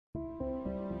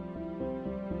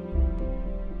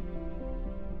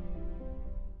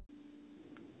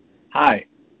Hi,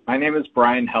 my name is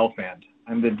Brian Helfand.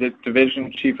 I'm the Division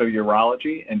Chief of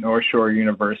Urology at NorthShore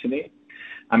University.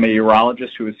 I'm a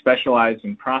urologist who is specialized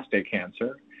in prostate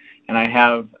cancer, and I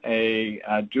have a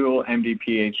dual MD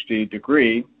PhD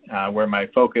degree where my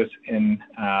focus in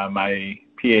my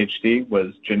PhD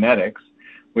was genetics,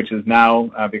 which has now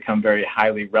become very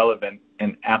highly relevant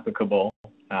and applicable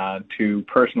to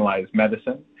personalized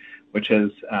medicine, which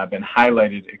has been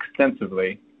highlighted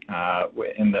extensively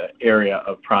in the area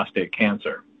of prostate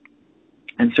cancer.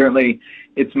 And certainly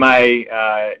it's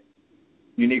my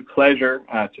unique pleasure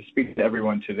to speak to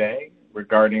everyone today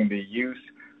regarding the use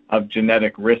of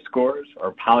genetic risk scores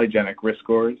or polygenic risk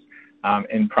scores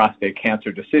in prostate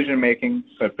cancer decision making,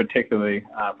 but particularly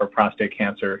for prostate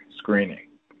cancer screening.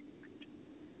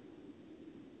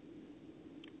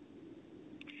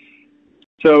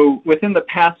 So within the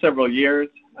past several years,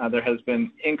 there has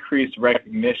been increased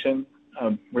recognition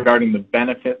regarding the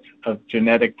benefits of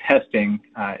genetic testing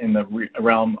in the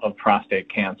realm of prostate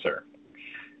cancer.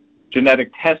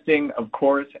 Genetic testing, of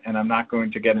course, and I'm not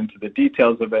going to get into the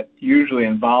details of it, usually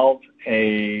involves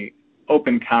an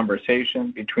open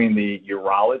conversation between the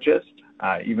urologist,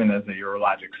 even as a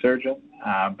urologic surgeon,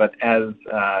 but as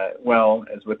well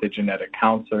as with the genetic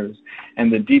counselors.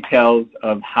 And the details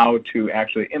of how to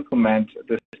actually implement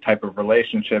this type of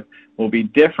relationship will be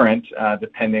different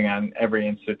depending on every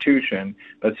institution,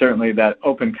 but certainly that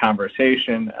open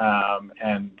conversation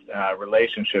and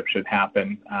relationship should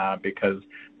happen because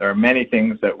there are many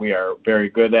things that we are very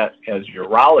good at as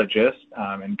urologists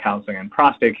in counseling in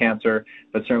prostate cancer,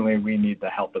 but certainly we need the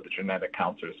help of the genetic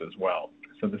counselors as well.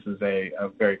 So this is a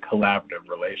very collaborative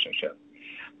relationship.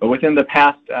 But within the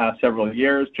past several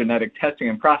years, genetic testing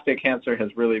in prostate cancer has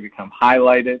really become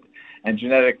highlighted, and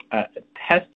genetic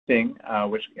testing,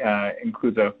 which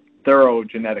includes a thorough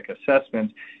genetic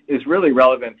assessment, is really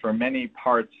relevant for many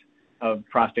parts of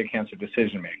prostate cancer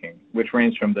decision-making, which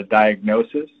range from the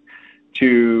diagnosis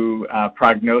to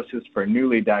prognosis for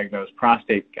newly diagnosed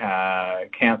prostate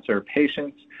cancer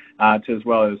patients, to as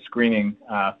well as screening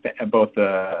both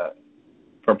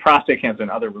for prostate cancer and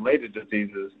other related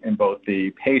diseases in both the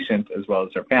patient as well as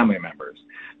their family members.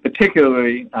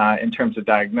 Particularly in terms of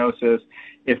diagnosis,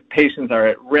 if patients are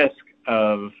at risk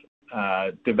of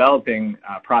developing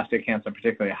prostate cancer,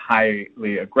 particularly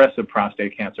highly aggressive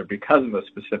prostate cancer because of a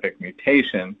specific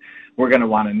mutation, we're going to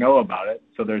want to know about it,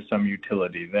 so there's some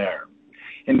utility there.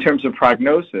 In terms of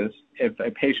prognosis, if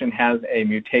a patient has a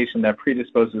mutation that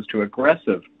predisposes to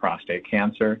aggressive prostate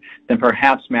cancer, then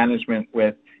perhaps management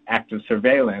with active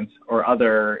surveillance or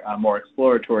other more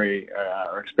exploratory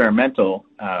or experimental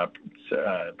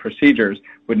procedures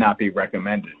would not be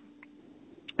recommended.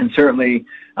 And certainly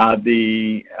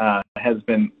has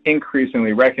been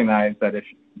increasingly recognized that if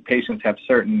patients have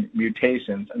certain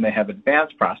mutations and they have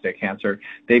advanced prostate cancer,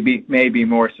 they may be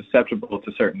more susceptible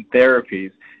to certain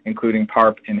therapies, including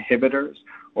PARP inhibitors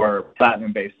or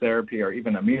platinum-based therapy or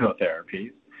even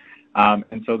immunotherapies.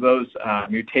 And so those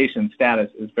mutation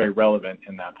status is very relevant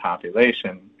in that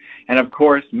population. And of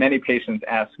course, many patients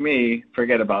ask me,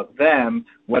 forget about them,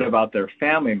 what about their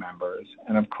family members?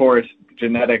 And of course,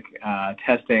 genetic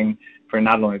testing for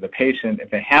not only the patient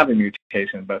if they have a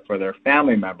mutation, but for their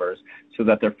family members, so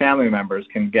that their family members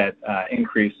can get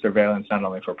increased surveillance not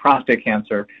only for prostate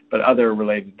cancer, but other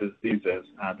related diseases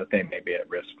that they may be at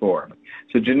risk for.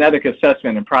 So genetic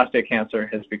assessment in prostate cancer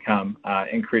has become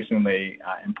increasingly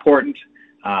important,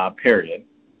 period.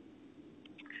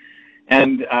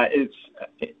 And it's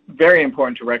very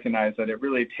important to recognize that it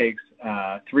really takes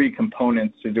three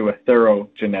components to do a thorough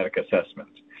genetic assessment.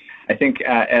 I think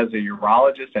as a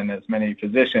urologist and as many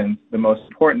physicians, the most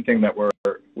important thing that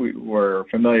we're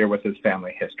familiar with is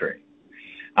family history.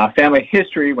 Family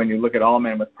history, when you look at all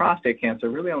men with prostate cancer,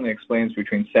 really only explains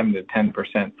between 7 to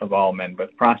 10% of all men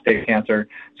with prostate cancer.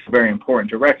 It's very important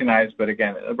to recognize, but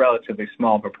again, a relatively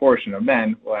small proportion of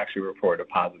men will actually report a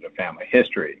positive family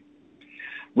history.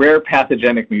 Rare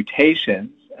pathogenic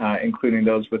mutations, including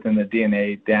those within the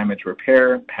DNA damage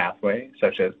repair pathway,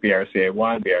 such as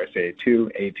BRCA1, BRCA2,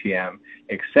 ATM,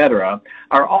 etc.,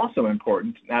 are also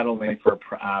important not only for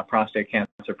prostate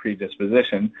cancer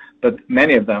predisposition, but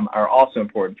many of them are also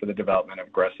important for the development of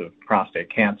aggressive prostate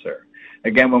cancer.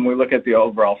 Again, when we look at the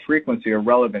overall frequency or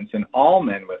relevance in all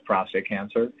men with prostate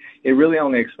cancer, it really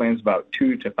only explains about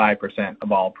 2 to 5%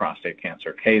 of all prostate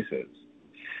cancer cases.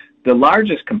 The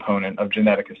largest component of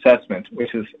genetic assessment,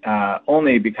 which is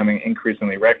only becoming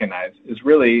increasingly recognized, is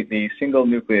really the single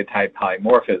nucleotide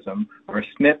polymorphism or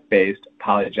SNP-based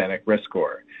polygenic risk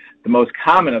score. The most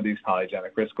common of these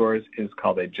polygenic risk scores is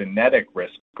called a genetic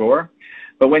risk score,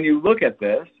 But when you look at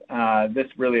this, this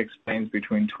really explains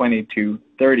between 20 to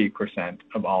 30%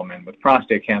 of all men with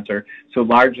prostate cancer, so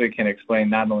largely can explain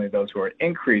not only those who are at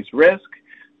increased risk,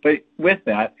 but with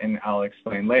that, and I'll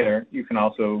explain later, you can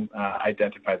also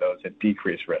identify those at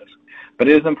decreased risk. But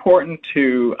it is important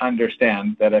to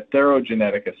understand that a thorough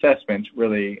genetic assessment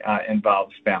really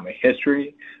involves family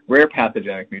history, rare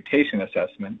pathogenic mutation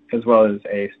assessment, as well as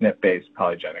a SNP-based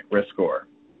polygenic risk score.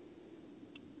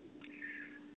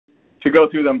 To go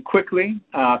through them quickly,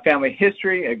 family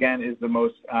history, again, is the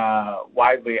most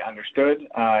widely understood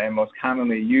and most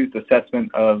commonly used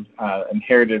assessment of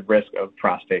inherited risk of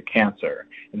prostate cancer.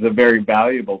 It's a very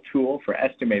valuable tool for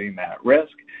estimating that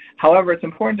risk. However, it's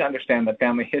important to understand that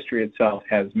family history itself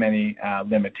has many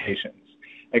limitations.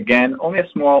 Again, only a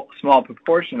small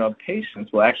proportion of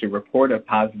patients will actually report a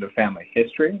positive family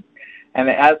history. And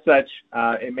as such,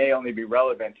 it may only be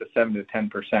relevant to 7 to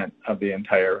 10% of the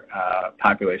entire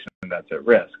population that's at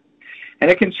risk. And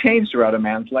it can change throughout a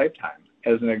man's lifetime.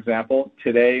 As an example,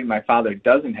 today my father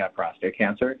doesn't have prostate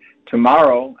cancer.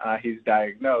 Tomorrow he's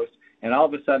diagnosed, and all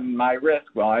of a sudden my risk,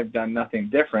 while I've done nothing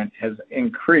different, has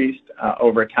increased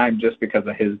over time just because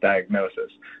of his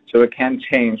diagnosis. So it can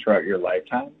change throughout your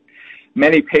lifetime.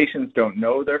 Many patients don't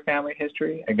know their family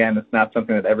history. Again, it's not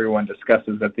something that everyone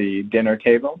discusses at the dinner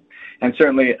table. And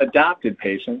certainly adopted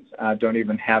patients don't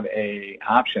even have an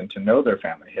option to know their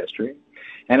family history.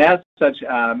 And as such,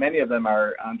 many of them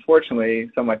are unfortunately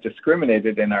somewhat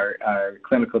discriminated in our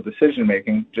clinical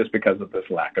decision-making just because of this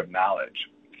lack of knowledge.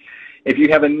 If you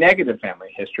have a negative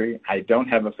family history, I don't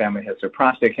have a family history of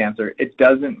prostate cancer, it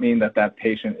doesn't mean that that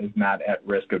patient is not at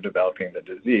risk of developing the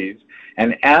disease.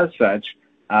 And as such,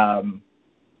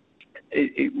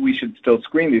 we should still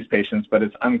screen these patients, but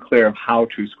it's unclear of how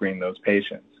to screen those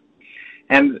patients.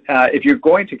 And if you're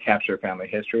going to capture family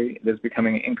history, it is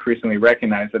becoming increasingly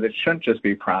recognized that it shouldn't just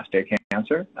be prostate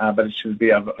cancer, but it should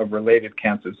be of related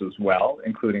cancers as well,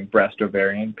 including breast,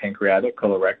 ovarian, pancreatic,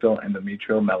 colorectal,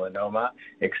 endometrial, melanoma,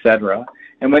 etc.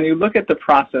 And when you look at the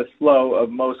process flow of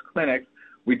most clinics,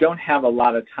 we don't have a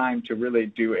lot of time to really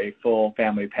do a full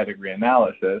family pedigree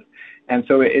analysis, and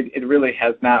so it really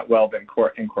has not well been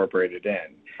incorporated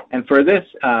in. And for this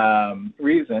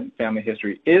reason, family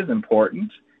history is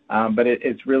important, but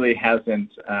it really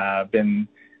hasn't been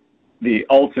the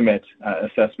ultimate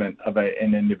assessment of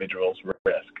an individual's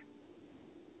risk.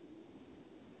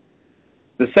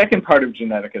 The second part of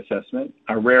genetic assessment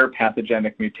are rare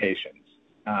pathogenic mutations.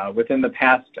 Within the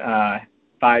past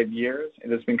 5 years, it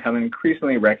has become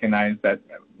increasingly recognized that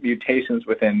mutations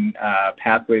within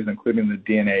pathways, including the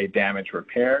DNA damage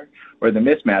repair or the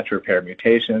mismatch repair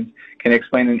mutations, can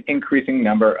explain an increasing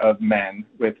number of men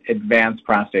with advanced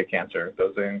prostate cancer,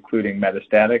 those are including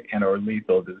metastatic and or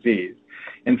lethal disease.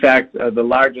 In fact, the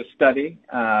largest study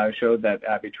showed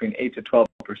that between 8 to 12%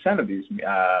 of these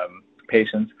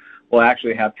patients will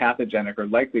actually have pathogenic or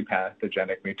likely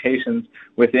pathogenic mutations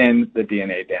within the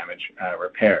DNA damage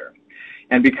repair.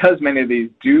 And because many of these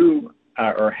do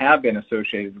or have been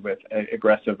associated with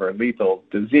aggressive or lethal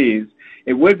disease,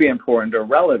 it would be important or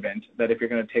relevant that if you're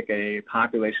going to take a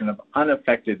population of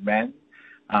unaffected men,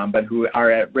 but who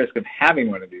are at risk of having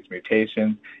one of these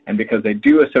mutations, and because they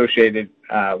do associate it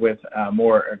with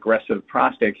more aggressive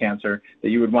prostate cancer,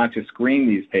 that you would want to screen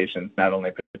these patients not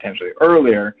only potentially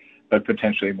earlier, but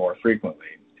potentially more frequently.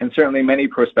 And certainly many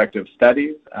prospective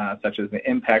studies, such as the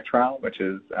IMPACT trial, which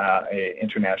is an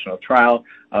international trial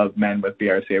of men with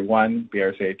BRCA1,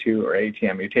 BRCA2, or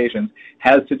ATM mutations,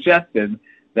 has suggested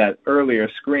that earlier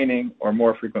screening or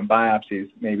more frequent biopsies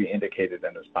may be indicated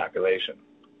in this population.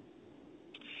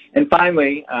 And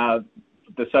finally,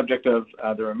 the subject of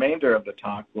the remainder of the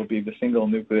talk will be the single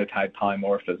nucleotide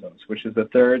polymorphisms, which is the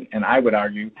third, and I would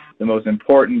argue, the most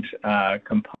important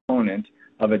component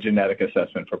of a genetic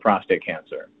assessment for prostate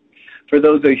cancer. For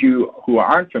those of you who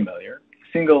aren't familiar,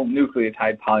 single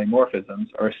nucleotide polymorphisms,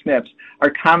 or SNPs,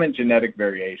 are common genetic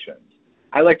variations.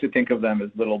 I like to think of them as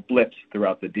little blips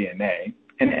throughout the DNA,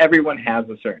 and everyone has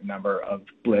a certain number of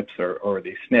blips or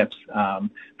these SNPs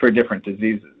for different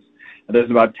diseases. There's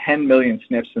about 10 million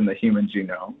SNPs in the human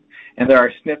genome, and there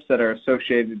are SNPs that are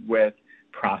associated with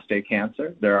prostate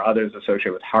cancer. There are others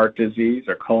associated with heart disease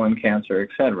or colon cancer,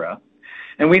 etc.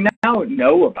 And we now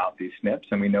know about these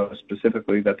SNPs, and we know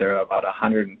specifically that there are about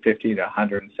 150 to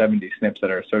 170 SNPs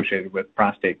that are associated with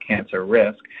prostate cancer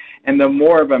risk. And the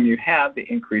more of them you have, the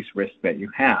increased risk that you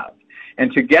have.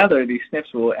 And together, these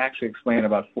SNPs will actually explain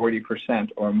about 40%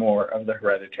 or more of the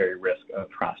hereditary risk of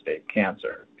prostate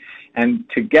cancer. And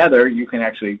together, you can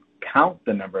actually count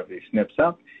the number of these SNPs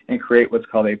up and create what's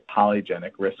called a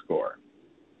polygenic risk score.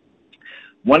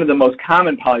 One of the most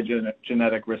common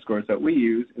polygenetic risk scores that we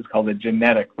use is called a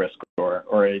genetic risk score,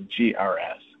 or a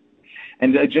GRS.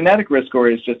 And a genetic risk score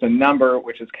is just a number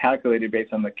which is calculated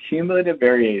based on the cumulative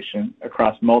variation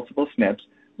across multiple SNPs,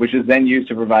 which is then used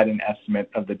to provide an estimate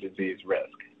of the disease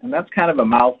risk. And that's kind of a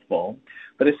mouthful,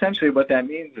 but essentially what that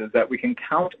means is that we can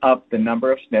count up the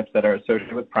number of SNPs that are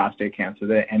associated with prostate cancer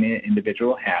that any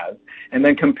individual has, and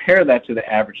then compare that to the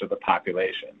average of the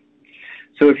population.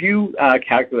 So if you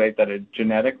calculate that a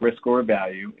genetic risk score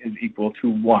value is equal to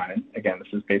 1, again, this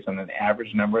is based on an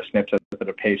average number of SNPs that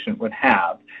a patient would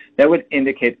have, that would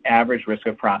indicate average risk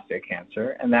of prostate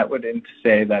cancer, and that would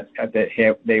say that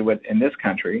they would, in this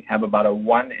country, have about a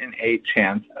 1 in 8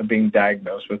 chance of being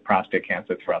diagnosed with prostate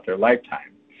cancer throughout their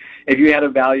lifetime. If you had a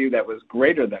value that was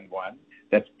greater than 1,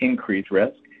 that's increased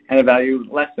risk, and a value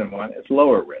less than 1, it's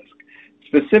lower risk.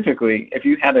 Specifically, if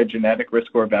you had a genetic risk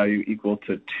score value equal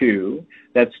to 2,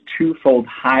 that's twofold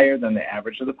higher than the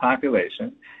average of the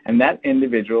population, and that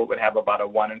individual would have about a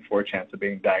 1 in 4 chance of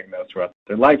being diagnosed throughout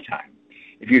their lifetime.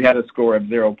 If you had a score of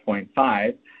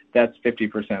 0.5, that's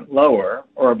 50% lower,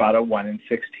 or about a 1 in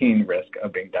 16 risk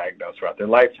of being diagnosed throughout their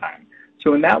lifetime.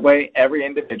 So in that way, every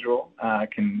individual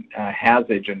has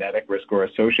a genetic risk score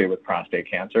associated with prostate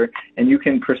cancer, and you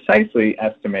can precisely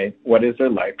estimate what is their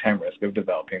lifetime risk of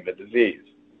developing the disease.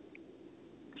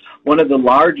 One of the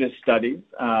largest studies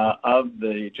of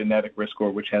the genetic risk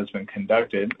score which has been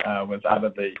conducted was out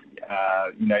of the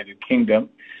United Kingdom.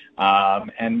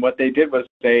 And what they did was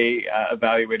they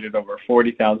evaluated over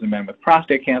 40,000 men with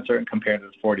prostate cancer and compared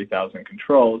it to 40,000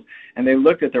 controls, and they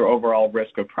looked at their overall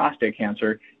risk of prostate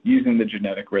cancer using the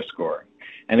genetic risk score.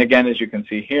 And again, as you can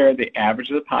see here, the average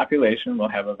of the population will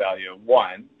have a value of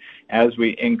 1. As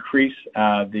we increase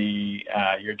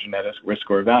your genetic risk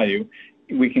score value,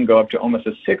 we can go up to almost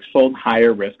a 6-fold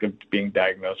higher risk of being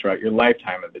diagnosed throughout your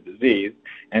lifetime of the disease.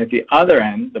 And at the other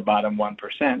end, the bottom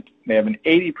 1%, they have an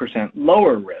 80%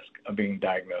 lower risk of being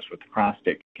diagnosed with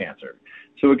prostate cancer.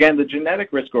 So again, the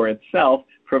genetic risk score itself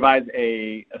provides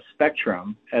a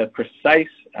spectrum, a precise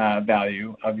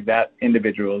value of that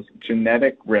individual's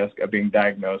genetic risk of being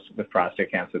diagnosed with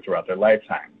prostate cancer throughout their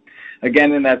lifetime.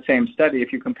 Again, in that same study,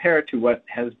 if you compare it to what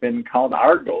has been called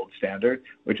our gold standard,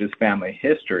 which is family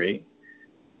history,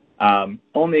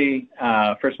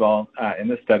 first of all, in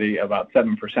this study, about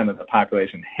 7% of the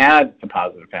population had a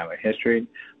positive family history,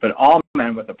 but all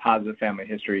men with a positive family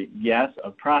history, yes,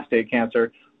 of prostate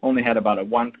cancer, only had about a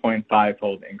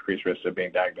 1.5-fold increased risk of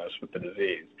being diagnosed with the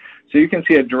disease. So you can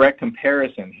see a direct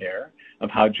comparison here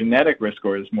of how genetic risk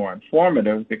score is more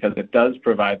informative because it does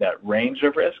provide that range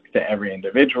of risk to every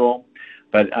individual.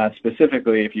 But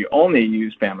specifically, if you only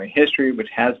use family history, which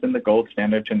has been the gold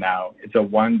standard to now, it's a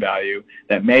 1 value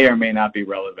that may or may not be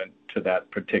relevant to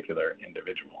that particular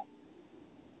individual.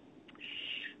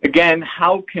 Again,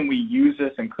 how can we use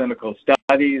this in clinical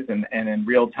studies and in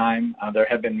real time? There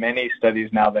have been many studies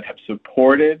now that have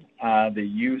supported the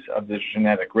use of the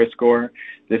genetic risk score.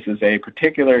 This is a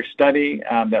particular study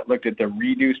that looked at the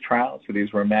REDUCE trial. So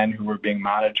these were men who were being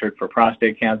monitored for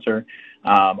prostate cancer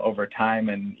over time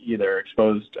and either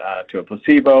exposed to a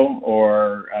placebo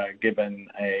or given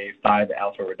a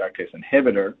 5-alpha reductase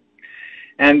inhibitor.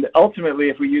 And ultimately,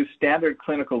 if we use standard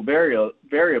clinical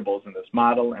variables in this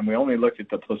model, and we only looked at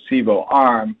the placebo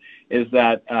arm, is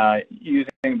that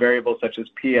using variables such as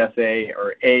PSA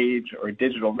or age or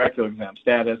digital rectal exam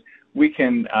status, we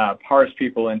can parse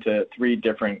people into 3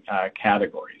 different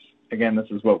categories. Again, this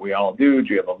is what we all do.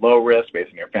 Do you have a low risk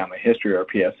based on your family history or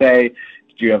PSA?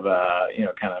 Do you have a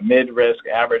kind of mid-risk,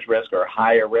 average risk, or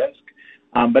higher risk?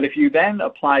 But if you then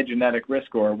apply genetic risk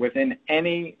score within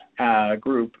any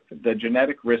group, the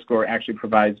genetic risk score actually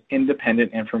provides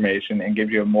independent information and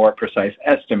gives you a more precise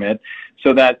estimate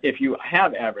so that if you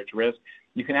have average risk,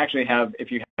 you can actually have, if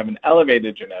you have an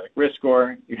elevated genetic risk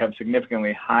score, you have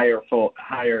significantly higher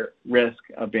risk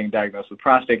of being diagnosed with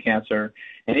prostate cancer.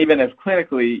 And even if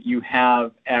clinically you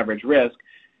have average risk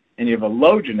and you have a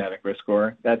low genetic risk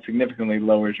score, that significantly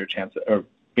lowers your chance of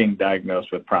being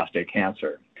diagnosed with prostate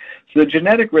cancer. So the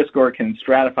genetic risk score can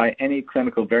stratify any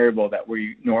clinical variable that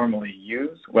we normally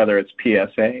use, whether it's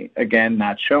PSA, again,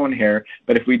 not shown here,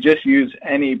 but if we just use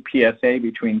any PSA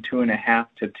between 2.5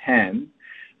 to 10,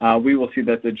 we will see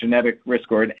that the genetic risk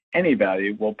score at any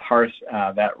value will parse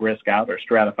that risk out or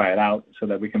stratify it out so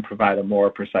that we can provide a more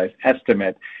precise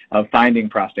estimate of finding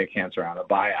prostate cancer on a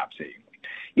biopsy.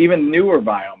 Even newer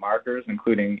biomarkers,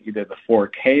 including either the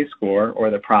 4K score or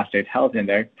the prostate health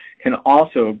index, can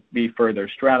also be further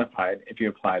stratified if you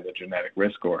apply the genetic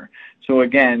risk score. So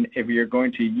again, if you're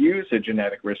going to use a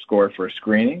genetic risk score for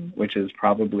screening, which is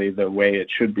probably the way it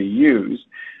should be used,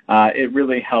 it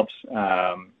really helps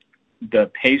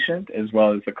the patient as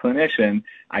well as the clinician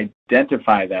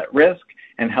identify that risk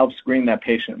and help screen that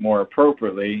patient more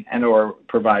appropriately and or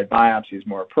provide biopsies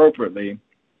more appropriately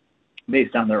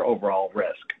based on their overall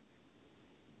risk.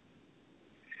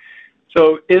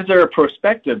 So is there a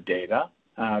prospective data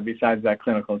besides that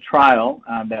clinical trial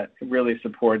that really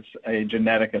supports a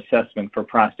genetic assessment for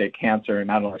prostate cancer,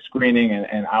 not only screening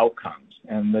and outcomes?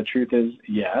 And the truth is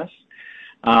yes.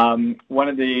 One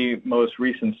of the most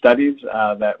recent studies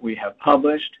that we have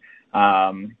published,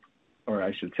 or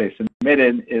I should say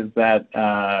submitted, is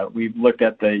that we've looked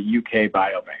at the UK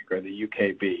Biobank, or the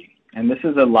UKB. And this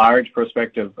is a large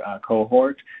prospective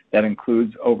cohort that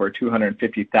includes over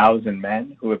 250,000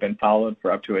 men who have been followed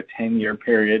for up to a 10-year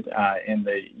period in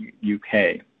the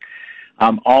UK.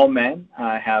 All men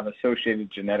have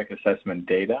associated genetic assessment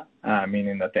data,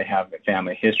 meaning that they have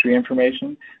family history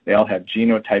information. They all have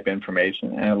genotype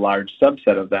information, and a large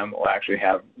subset of them will actually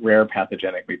have rare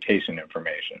pathogenic mutation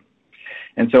information.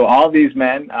 And so all these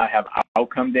men have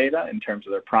outcome data in terms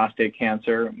of their prostate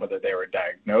cancer, whether they were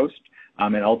diagnosed,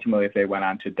 and ultimately if they went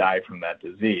on to die from that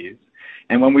disease.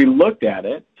 And when we looked at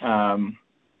it,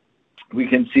 we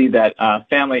can see that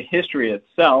family history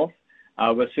itself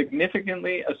was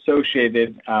significantly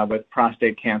associated with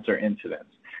prostate cancer incidence.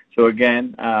 So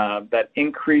again, that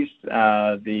increased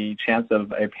the chance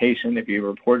of a patient, if you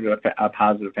reported a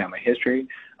positive family history,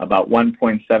 about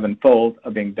 1.7-fold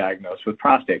of being diagnosed with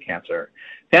prostate cancer.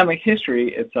 Family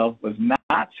history itself was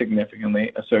not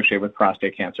significantly associated with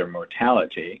prostate cancer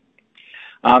mortality.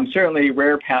 Certainly,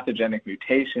 rare pathogenic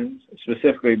mutations,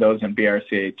 specifically those in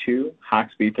BRCA2,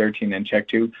 HOXB13, and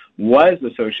CHEK2, was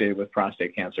associated with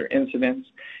prostate cancer incidence.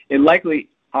 It likely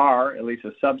are, at least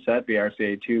a subset,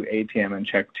 BRCA2, ATM, and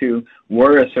CHEK2,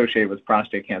 were associated with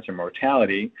prostate cancer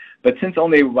mortality. But since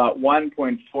only about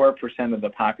 1.4% of the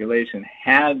population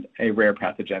had a rare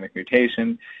pathogenic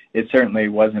mutation, it certainly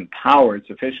wasn't powered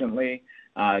sufficiently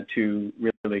to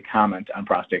really comment on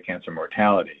prostate cancer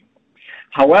mortality.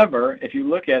 However, if you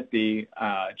look at the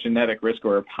genetic risk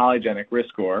score or polygenic risk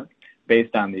score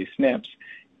based on these SNPs,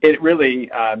 it really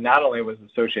not only was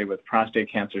associated with prostate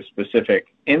cancer specific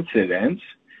incidence,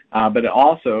 but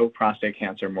also prostate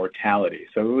cancer mortality.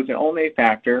 So it was the only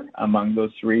factor among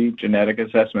those three genetic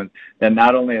assessments that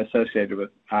not only associated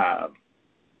with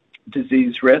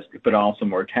disease risk, but also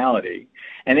mortality.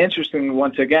 And interesting,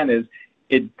 once again, is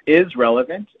it is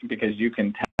relevant because you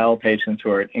can tell patients who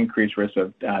are at increased risk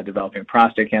of developing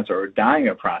prostate cancer or dying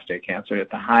of prostate cancer at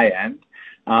the high end.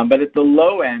 But at the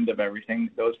low end of everything,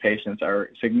 those patients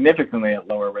are significantly at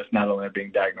lower risk, not only of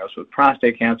being diagnosed with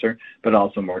prostate cancer, but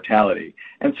also mortality.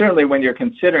 And certainly when you're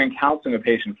considering counseling a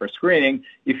patient for screening,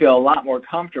 you feel a lot more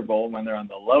comfortable when they're on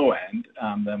the low end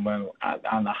than when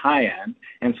on the high end.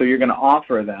 And so you're going to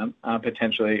offer them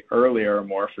potentially earlier or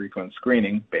more frequent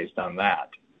screening based on that.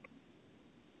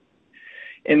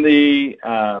 In the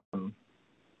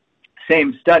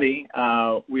same study,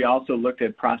 we also looked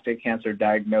at prostate cancer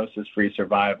diagnosis-free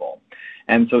survival.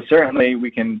 And so certainly we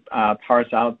can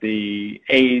parse out the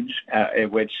age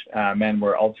at which men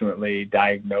were ultimately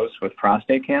diagnosed with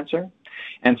prostate cancer.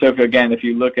 And so if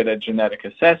you look at a genetic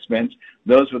assessment,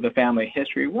 those with a family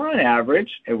history were on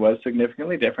average, it was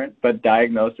significantly different, but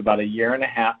diagnosed about a year and a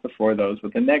half before those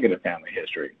with a negative family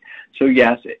history. So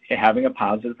yes, having a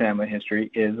positive family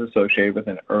history is associated with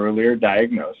an earlier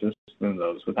diagnosis than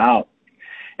those without.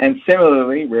 And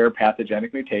similarly, rare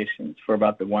pathogenic mutations for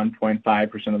about the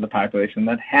 1.5% of the population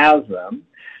that has them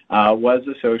was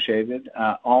associated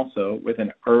also with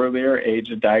an earlier age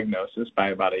of diagnosis by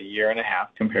about a year and a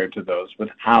half compared to those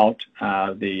without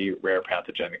the rare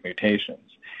pathogenic mutations.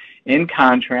 In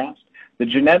contrast, the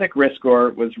genetic risk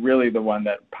score was really the one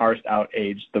that parsed out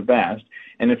age the best.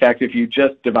 And in fact, if you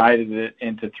just divided it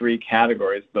into three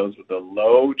categories, those with a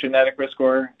low genetic risk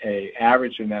score, an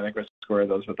average genetic risk score,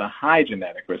 those with a high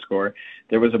genetic risk score,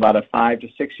 there was about a 5 to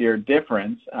 6 year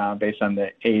difference based on the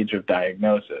age of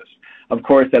diagnosis. Of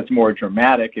course, that's more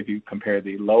dramatic if you compare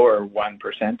the lower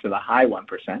 1% to the high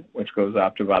 1%, which goes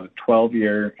up to about a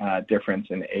 12-year difference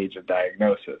in age of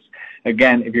diagnosis.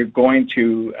 Again, if you're going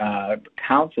to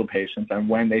counsel patients on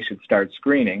when they should start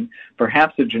screening,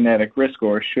 perhaps the genetic risk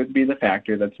score should be the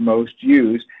factor that's most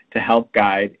used to help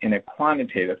guide in a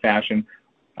quantitative fashion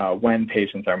when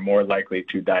patients are more likely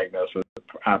to diagnose with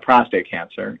prostate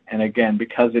cancer. And again,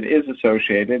 because it is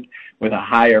associated with a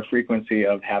higher frequency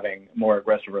of having more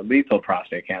aggressive or lethal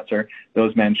prostate cancer,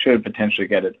 those men should potentially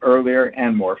get it earlier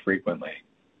and more frequently.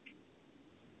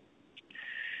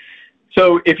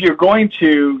 So if you're going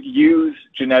to use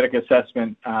genetic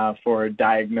assessment for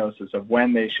diagnosis of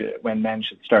when men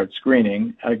should start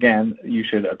screening, again, you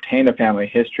should obtain a family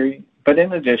history, But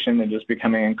in addition, it is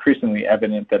becoming increasingly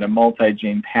evident that a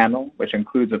multi-gene panel, which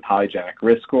includes a polygenic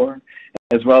risk score,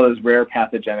 as well as rare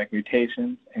pathogenic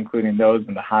mutations, including those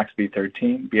in the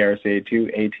HOXB13,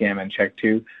 BRCA2, ATM, and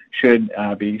CHEK2, should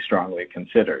be strongly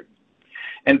considered.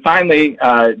 And finally,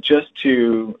 just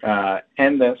to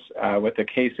end this with a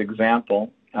case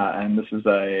example, and this is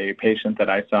a patient that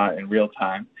I saw in real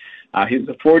time. He's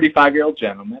a 45-year-old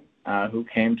gentleman who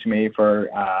came to me for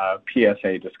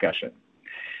PSA discussion.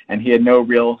 And he had no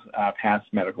real past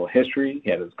medical history. He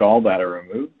had his gallbladder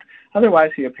removed.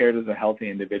 Otherwise, he appeared as a healthy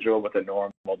individual with a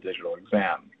normal digital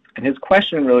exam. And his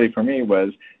question really for me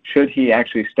was, should he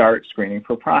actually start screening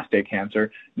for prostate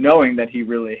cancer, knowing that he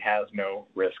really has no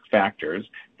risk factors?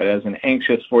 But as an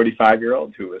anxious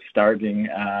 45-year-old who was starting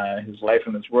his life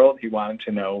in this world, he wanted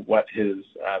to know what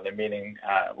the meaning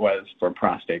was for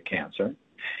prostate cancer.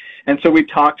 And so we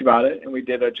talked about it, and we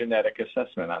did a genetic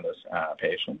assessment on this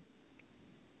patient.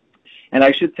 And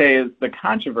I should say is the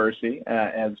controversy,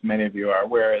 as many of you are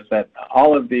aware, is that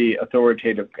all of the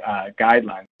authoritative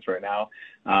guidelines right now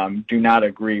do not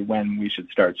agree when we should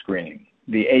start screening.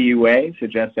 The AUA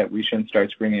suggests that we shouldn't start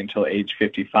screening until age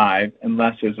 55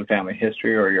 unless there's a family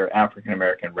history or you're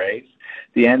African-American race.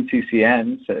 The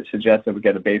NCCN suggests that we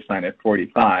get a baseline at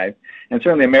 45. And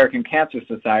certainly the American Cancer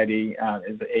Society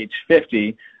is at age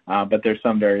 50, but there's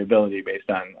some variability based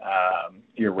on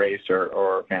your race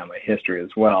or family history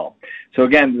as well. So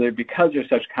again, because there's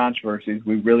such controversies,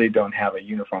 we really don't have a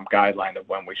uniform guideline of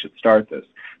when we should start this.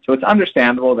 So it's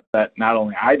understandable that not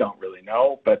only I don't really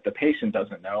know, but the patient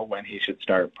doesn't know when he should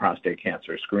start prostate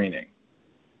cancer screening.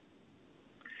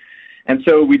 And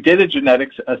so we did a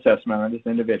genetics assessment on this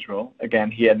individual. Again,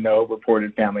 he had no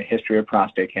reported family history of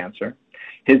prostate cancer.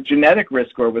 His genetic risk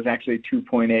score was actually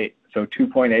 2.8, so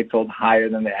 2.8-fold higher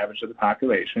than the average of the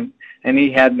population, and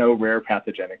he had no rare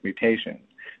pathogenic mutations.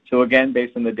 So again,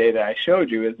 based on the data I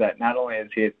showed you, is that not only is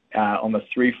he at almost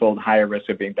 3-fold higher risk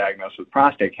of being diagnosed with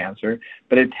prostate cancer,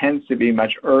 but it tends to be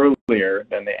much earlier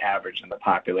than the average in the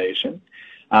population.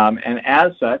 And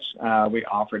as such, we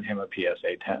offered him a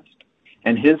PSA test.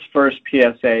 And his first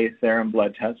PSA serum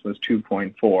blood test was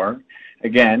 2.4.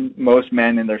 Again, most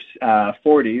men in their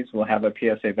 40s will have a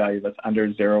PSA value that's under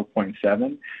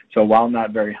 0.7. So while not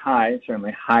very high,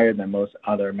 certainly higher than most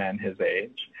other men his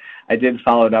age. I did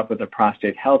follow it up with a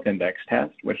prostate health index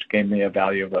test, which gave me a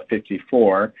value of a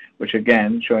 54, which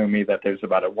again, showing me that there's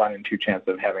about a 1 in 2 chance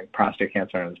of having prostate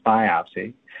cancer on his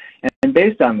biopsy. And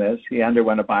based on this, he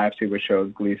underwent a biopsy which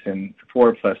shows Gleason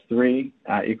 4 plus 3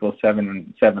 equals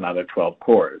 7 out of 12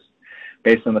 cores.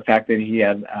 Based on the fact that he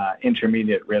had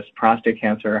intermediate risk prostate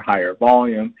cancer, higher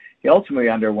volume, he ultimately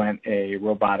underwent a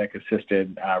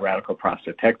robotic-assisted radical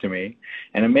prostatectomy.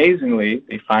 And amazingly,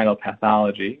 the final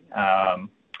pathology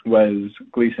was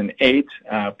Gleason 8,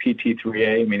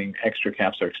 PT3A, meaning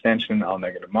extracapsular extension, all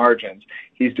negative margins.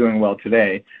 He's doing well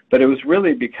today. But it was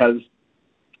really because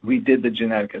we did the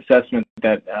genetic assessment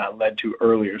that led to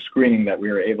earlier screening that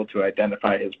we were able to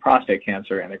identify his prostate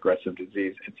cancer and aggressive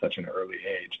disease at such an early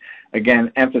age.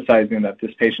 Again, emphasizing that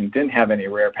this patient didn't have any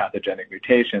rare pathogenic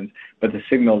mutations, but the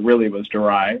signal really was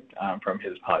derived from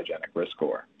his polygenic risk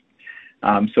score.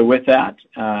 So with that,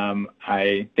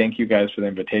 I thank you guys for the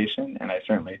invitation, and I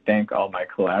certainly thank all my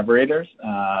collaborators,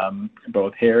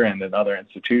 both here and in other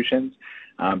institutions,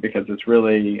 because it's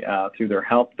really through their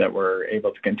help that we're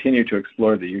able to continue to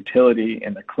explore the utility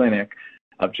in the clinic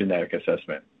of genetic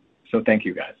assessment. So thank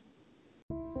you guys.